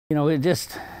You know, it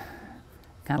just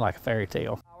kind of like a fairy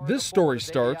tale. This story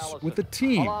starts with a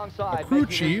team, a crew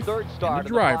chief and a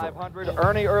driver.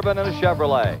 Ernie Irvan in a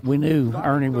Chevrolet. We knew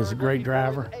Ernie was a great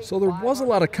driver. So there was a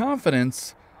lot of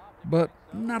confidence, but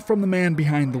not from the man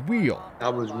behind the wheel. I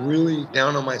was really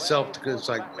down on myself because it's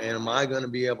like, man, am I going to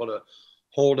be able to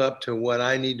hold up to what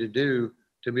I need to do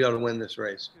to be able to win this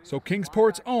race? So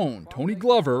Kingsport's own Tony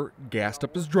Glover gassed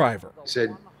up his driver. He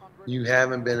said, you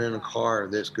haven't been in a car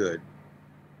this good.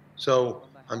 So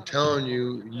I'm telling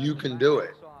you, you can do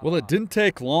it. Well, it didn't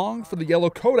take long for the yellow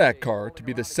Kodak car to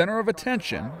be the center of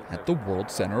attention at the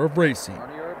World Center of Racing.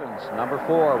 Ernie Irvan's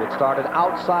No.4, which started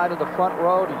outside of the front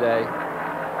row today,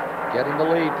 getting the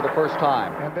lead for the first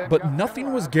time. But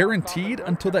nothing was guaranteed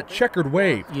until that checkered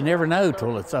wave. You never know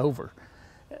till it's over.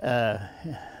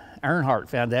 Earnhardt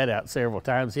found that out several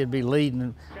times. He'd be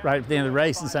leading right at the end of the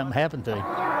race and something happened to him.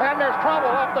 And there's trouble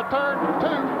up the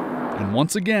turn 2. And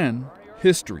once again,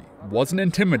 history wasn't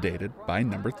intimidated by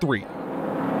number 3. Dale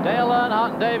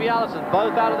Earnhardt and Davey Allison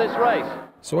both out of this race.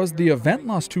 So as the event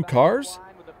lost 2 cars,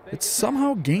 it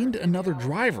somehow gained another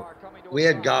driver. We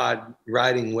had God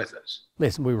riding with us.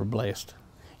 Listen, we were blessed.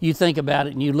 You think about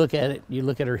it and you look at it, you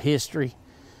look at her history,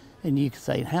 and you can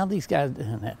say, how these guys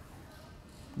done that?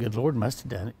 Good Lord must have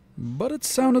done it. But it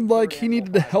sounded like he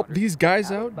needed to help these guys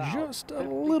out just a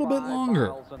little bit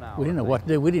longer. We didn't know what to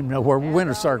do. We didn't know where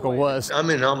winner's circle was. I'm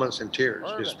in almost in tears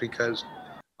just because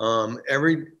from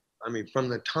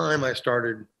the time I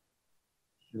started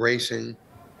racing,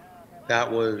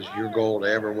 that was your goal to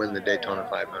ever win the Daytona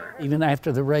 500. Even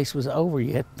after the race was over,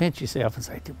 you had to pinch yourself and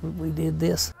say, we did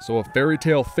this. So a fairy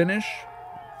tale finish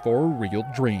for a real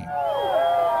dream.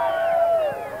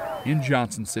 In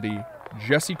Johnson City,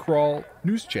 Jesse Kroll,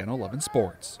 News Channel 11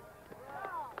 Sports.